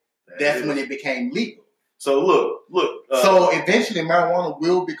of it, that's when it became legal. So look. So eventually, marijuana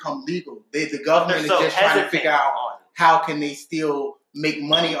will become legal. The government They're is so just trying to hesitant figure out on it. how can they still make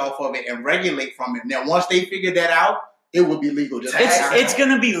money off of it and regulate from it. Now, once they figure that out, it will be legal. Just like alcohol. It's going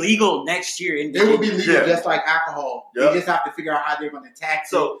to be legal next year. In It will be legal Yeah. just like alcohol. Yep. They just have to figure out how they're going to tax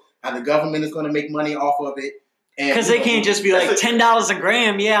it, So how the government is going to make money off of it. Because they can't just be like That's a- $10 a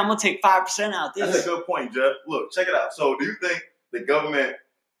gram. Yeah, I'm going to take 5% out that's this. a good point, Jeff. Look, check it out. So do you think the government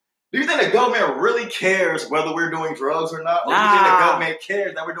really cares whether we're doing drugs or not? Or do you think the Nah. government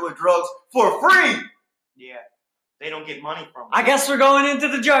cares that we're doing drugs for free? Yeah, they don't get money from it. I guess we're going into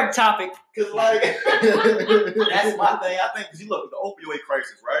the drug topic. Because like that's my thing. I think because you look the opioid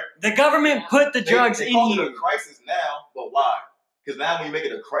crisis, right? The government put the drugs they in call it you. a crisis now, but why? Because now when you make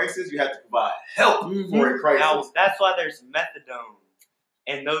it a crisis, you have to provide help Mhm. for a crisis. Now that's why there's methadone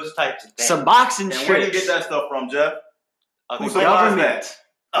and those types of things. Some boxing And where do you strips. get that stuff from, Jeff? Uh, Who the supplies government. that?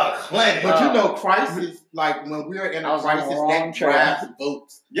 A clinic. But you know, crisis, like when we're in I a was on the crisis, wrong that track. drives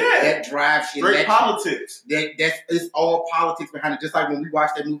votes. Yeah. That drives Straight elections. politics. It's all politics behind it. Just like when we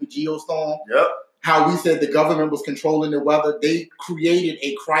watched that movie Geostorm, Yep. how we said the government was controlling the weather. They created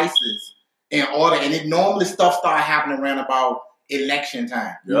a crisis in order, and it normally stuff started happening around about election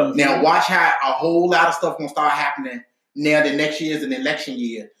time. Yep. Now watch how a whole lot of stuff gonna start happening. Now the next year is an election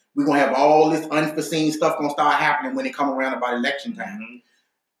year. We're gonna have all this unforeseen stuff gonna start happening when it come around about election time. Mhm.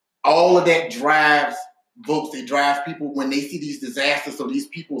 All of that drives votes. It drives people when they see these disasters. So these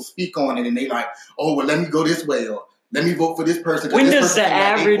people speak on it and they like, oh, well, let me go this way or let me vote for this person. 'cause When this does person the seem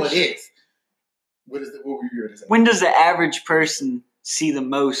like they for average- this. What were you going to say? When does the average person see the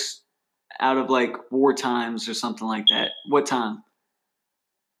most out of like war times or something like that? What time?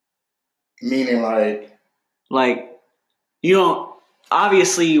 Meaning Like, you know,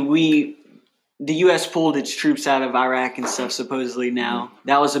 obviously the U.S. pulled its troops out of Iraq and stuff supposedly now.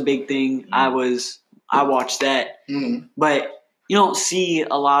 That was a big thing. I watched that. mhm. But you don't see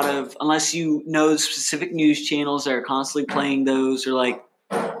a lot of, unless you know specific news channels that are constantly playing those or like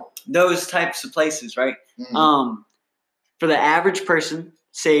those types of places, right? Mhm. For the average person,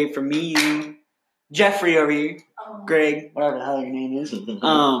 say for me, you, Jeffrey over here, Greg, whatever the hell your name is,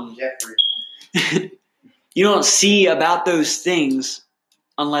 Jeffrey. you don't see about those things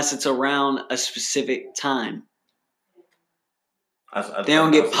unless it's around a specific time. They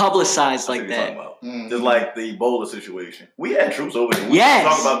don't get publicized like that. Mhm. Just like the Ebola situation. We had troops over there. We Yes.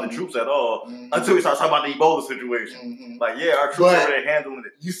 didn't talk about the troops at all Mhm. until we started talking about the Ebola situation. Mhm. Like, yeah, our troops But- over there handling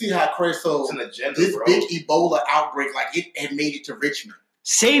it. You see how crazy? So It's an agenda, this bro. big Ebola outbreak, like it had made it to Richmond.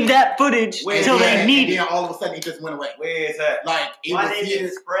 Save that footage Wait, until they and need then it. all of a sudden it just went away. Where is that? Like it Why was didn't here.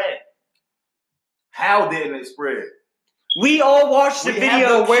 it spread? How didn't it spread? We all watched the We have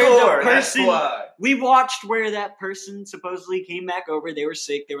video the where cure, the that's person. why. We watched where that person supposedly came back over. They were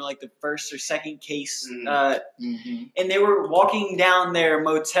sick. They were like the first or second case, Mhm. and they were walking down their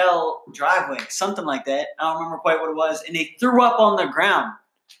motel driveway, something like that. I don't remember quite what it was, and they threw up on the ground,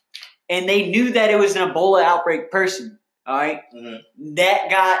 and they knew that it was an Ebola outbreak person. All right? Mhm. That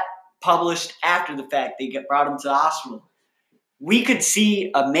got published after the fact. They brought him to the hospital. We could see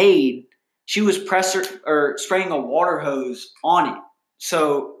a maid. She was spraying a water hose on it.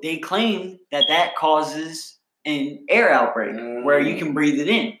 So they claim that causes an air outbreak where you can breathe it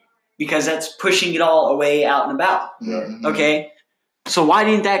in because that's pushing it all away out and about. Mhm. Okay? So why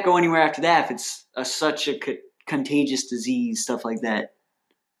didn't that go anywhere after that if it's such a contagious disease, stuff like that?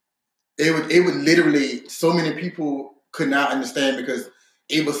 It would literally, so many people could not understand because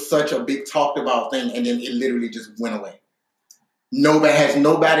it was such a big talked about thing, and then it literally just went away.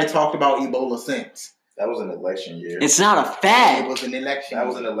 Nobody talked about Ebola since. That was an election year. It's not a It fad. was an election. That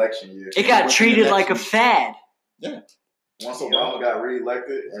was an election year. It got was an treated like a election. fad. Once Obama got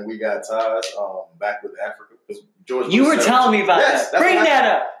reelected and we got ties back with Africa, because George You Bush were said- telling me about Yes, that. that's Bring what that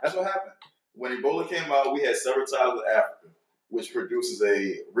happened. up. That's what happened. When Ebola came out, we had several ties with Africa, which produces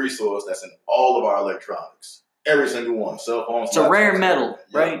a resource that's in all of our electronics. Every single one. Cell phones. It's a rare laptops, metal, everything.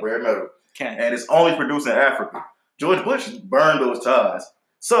 Yeah, right? rare metal. Okay. And it's only produced in Africa. George Bush burned those ties.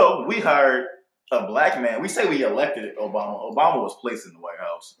 So we hired a black man. We say we elected Obama. Obama was placed in the White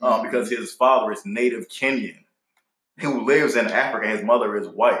House because his father is native Kenyan who lives in Africa. His mother is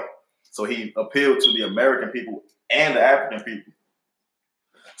white. So he appealed to the American people and the African people.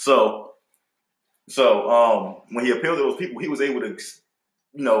 So when he appealed to those people, he was able to,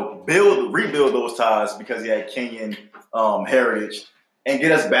 rebuild those ties because he had Kenyan heritage and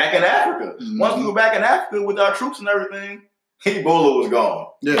get us back in Africa. Mhm. Once we were back in Africa with our troops and everything, Ebola was gone.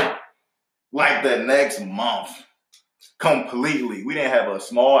 Yeah. Like the next month, completely. We didn't have a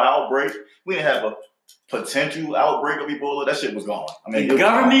small outbreak. We didn't have a potential outbreak of Ebola. That shit was gone. I mean, The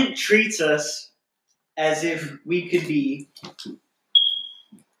government treats us as if we could be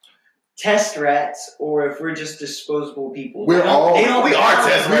test rats or if we're just disposable people. We're all They don't we are value-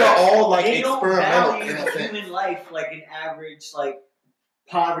 test we are all like They don't experimental value in a sense. human life like an average, like,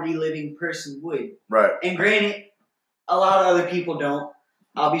 poverty living person would. right. And granted, a lot of other people don't.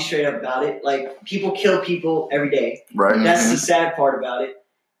 I'll be straight up about it. Like, people kill people every day. Right. That's Mhm. the sad part about it.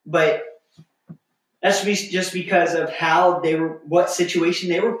 But that's just because of what situation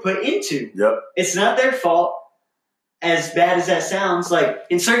they were put into. Yep. It's not their fault. As bad as that sounds, like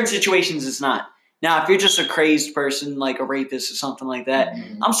in certain situations, it's not. Now, if you're just a crazed person, like a rapist or something like that,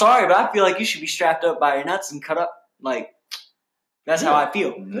 Mhm. I'm sorry, but I feel like you should be strapped up by your nuts and cut up. Like, that's how I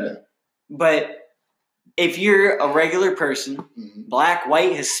feel. Yeah. But if you're a regular person, Mhm. black,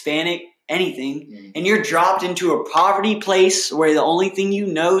 white, Hispanic, anything, and you're dropped into a poverty place where the only thing you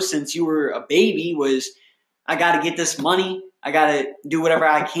know since you were a baby was, I got to get this money. I got to do whatever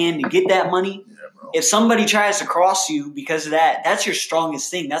I can to get that money. Yeah, bro. If somebody tries to cross you because of that, that's your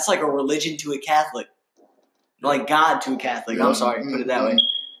strongest thing. That's like a religion to a Catholic. Like God to a Catholic. I'm sorry, put it that way.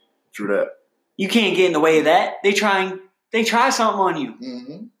 True that. You can't get in the way of that. They try something on you.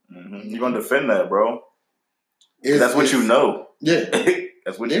 You're gonna defend that, bro. That's what you know. Yeah.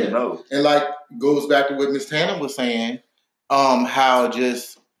 That's what you know. And like goes back to what Miss Tanner was saying, how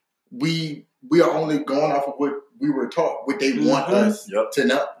just we are only going off of what we were taught, what they want us to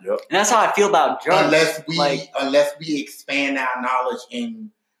know. And that's how I feel about drugs. Unless we expand our knowledge and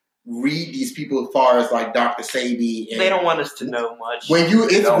read these people as far as like Dr. Sebi. They don't want us to know much.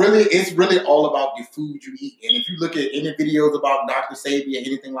 It's really all about the food you eat. And if you look at any videos about Dr. Sebi or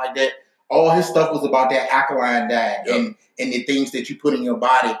anything like that, all his stuff was about that alkaline diet and the things that you put in your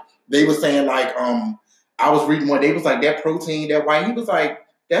body. They were saying like, I was reading one, they was like that protein, that white, he was like,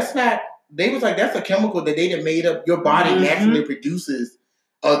 that's a chemical that they done made up. Your body naturally produces,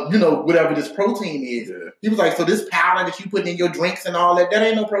 whatever this protein is. Yeah. He was like, so this powder that you put in your drinks and all that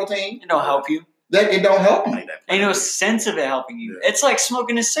ain't no protein. It don't help you. It don't help you. Ain't no sense of it helping you. Yeah. It's like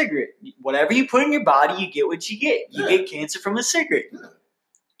smoking a cigarette. Whatever you put in your body, you get what you get. You get cancer from a cigarette. Yeah.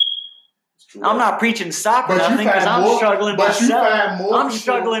 I'm not preaching to stop or nothing because I'm struggling myself. I'm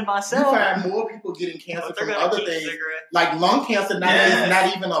struggling myself. You find more people getting cancer from other things. Like lung cancer is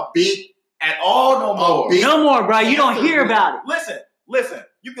not even a big at all no more. No more, bro. You don't hear about it. Listen.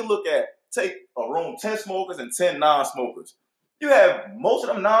 You can take a room, 10 smokers and 10 non-smokers. You have most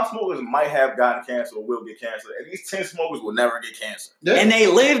of them non-smokers might have gotten cancer or will get cancer. At least 10 smokers will never get cancer. Yeah. And they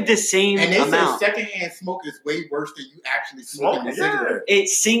live the same amount. And they say secondhand smoke is way worse than you actually smoking a cigarette. It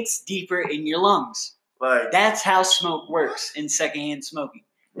sinks deeper in your lungs. That's how smoke works in secondhand smoking.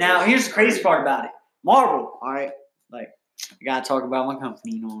 Now, here's the crazy part about it. Marlboro, all right? I got to talk about my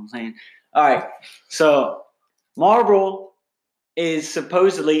company, you know what I'm saying? All right. So, Marlboro is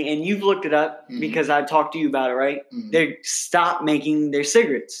supposedly, and you've looked it up because I talked to you about it, right? They stopped making their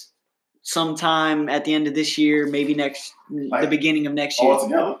cigarettes sometime at the end of this year, maybe the beginning of next year.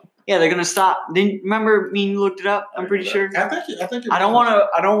 Altogether? Yeah, they're gonna stop. Didn't remember me? You looked it up. I'm pretty sure. I think. I don't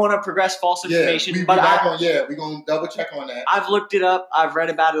want to progress false information, we're gonna double check on that. I've looked it up. I've read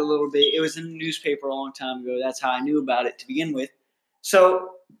about it a little bit. It was in the newspaper a long time ago. That's how I knew about it to begin with.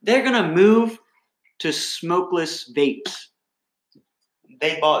 So they're gonna move to smokeless vapes.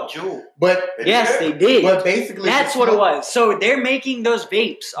 They bought Juul. But yes, they did. But basically, that's what it was. So they're making those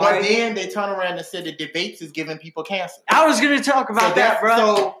vapes. But then they turn around and said that the vapes is giving people cancer. I was going to talk about that,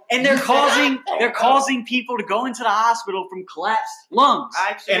 bro. And they're causing people to go into the hospital from collapsed lungs.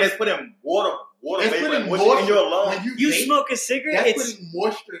 And it's putting water vapor in your lungs. When you smoke a cigarette, it's putting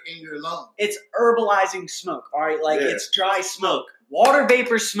moisture in your lungs. It's herbalizing smoke. All right, it's dry smoke. Water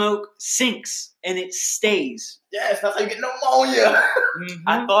vapor smoke sinks and it stays. Yes, that's how you get pneumonia.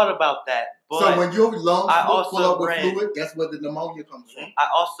 I thought about that. But so when your lungs fill up with fluid, that's where the pneumonia comes from. I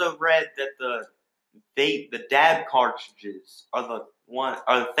also read that the dab cartridges are the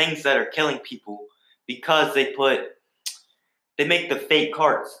things that are killing people because they make the fake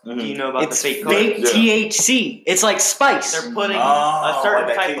carts. Do you know about the fake carts? It's fake THC. It's like spice. They're putting a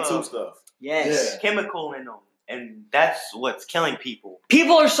certain type of stuff. Chemical in them. And that's what's killing people.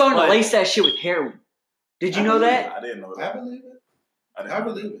 People are starting to lace that shit with heroin. Did you know that? I didn't know that. I believe it. I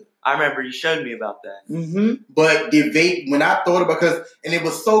believe it. I remember you showed me about that. But the vape, when I thought about and it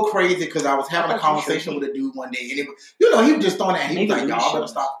was so crazy because I was having a conversation with a dude one day, and it was, he was just throwing that. He was like, "Y'all better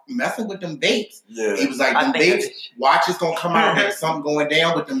stop messing with them vapes." Yeah. He was like, "Them vapes, watch it's gonna come out and something going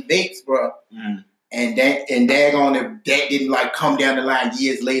down with them vapes, bro." And daggone if that didn't come down the line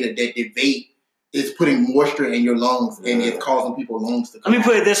years later, that the vape is putting moisture in your lungs and it's causing people's lungs to come Let me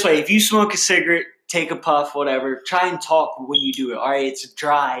put it this way. If you smoke a cigarette, take a puff, whatever, try and talk when you do it. All right, it's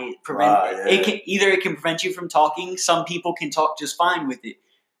dry. It can prevent you from talking. Some people can talk just fine with it.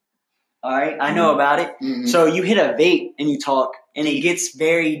 All right, I know about it. So you hit a vape and you talk and it gets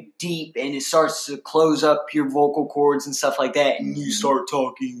very deep and it starts to close up your vocal cords and stuff like that and you start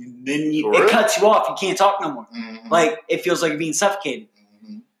talking and then it cuts you off. You can't talk no more. It feels like you're being suffocated.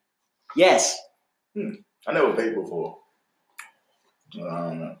 Yes. I never vaped before. I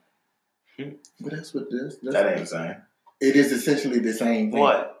don't know. But that's what this. That ain't the same. It is essentially the same thing.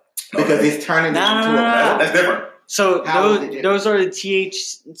 What? Because it's turning into a... That's different. So those are the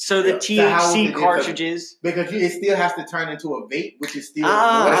THC cartridges. Because it still has to turn into a vape, which is still...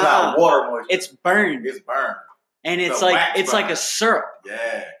 But it's not water moisture. It's burned. It's burned. And it's like a syrup.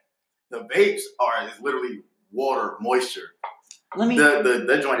 Yeah. The vapes is literally water moisture.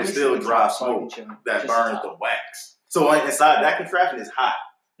 the joint is still dry smoke that burns the wax. So inside that contraption is hot.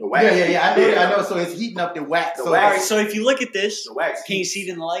 The wax. I know. So it's heating up the wax. The So wax. All right, so if you look at this, The wax. can you see it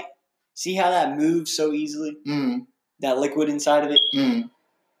in the light? See how that moves so easily? Mm, That liquid inside of it? mm.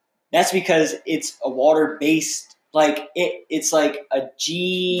 That's because it's a water-based, like, it's like a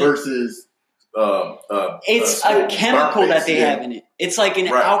G... Versus It's a smoke chemical burn that they base, have in it. It's like an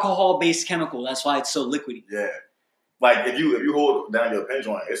Right. alcohol-based chemical. That's why it's so liquidy. Yeah. Like if you hold down your pen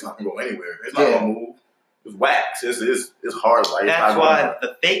joint, it's not gonna go anywhere. It's not Yeah. gonna move. It's wax. It's hard. Like it's That's not why gonna,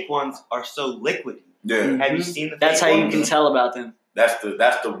 the fake ones are so liquidy. Yeah. Have you Mhm. seen the That's how fake you ones? can tell about them. That's the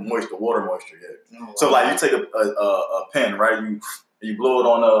water moisture. Yeah. So like you take a pen, right? You blow it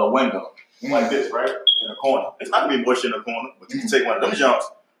on a window like this, right, in a corner. It's not gonna be moisture in the corner, but you can take one of them jumps,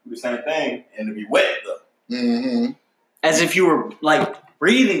 do the same thing, and it'll be wet though. Mm-hmm. As if you were, like,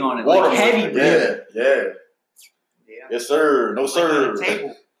 breathing on it. Water Like, heavy moisture. breathing. Yeah. Yeah. Yes, sir. No, Like sir. on a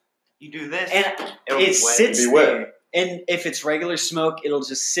table. You do this, And it'll be it wet. sits It'll be wet. there. And if it's regular smoke, it'll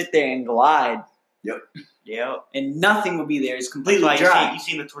just sit there and glide. Yeah. And nothing will be there. It's That's completely why dry. you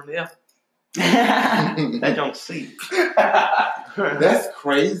seen the tornado? Now, That don't sleep. That's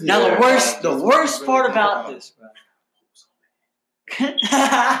crazy. the worst part about this, bro.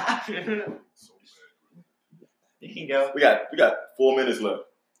 You can go. We got 4 minutes left.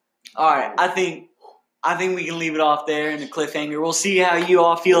 All right, I think we can leave it off there in the cliffhanger. We'll see how you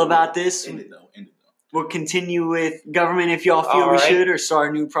all feel about this. End it though. We'll continue with government if y'all feel All we right. should, or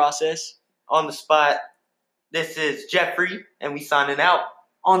start a new process. On the spot, this is Jeffrey, and we signing out.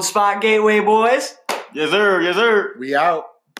 On Spot Gateway, boys. Yes, sir. Yes, sir. We out.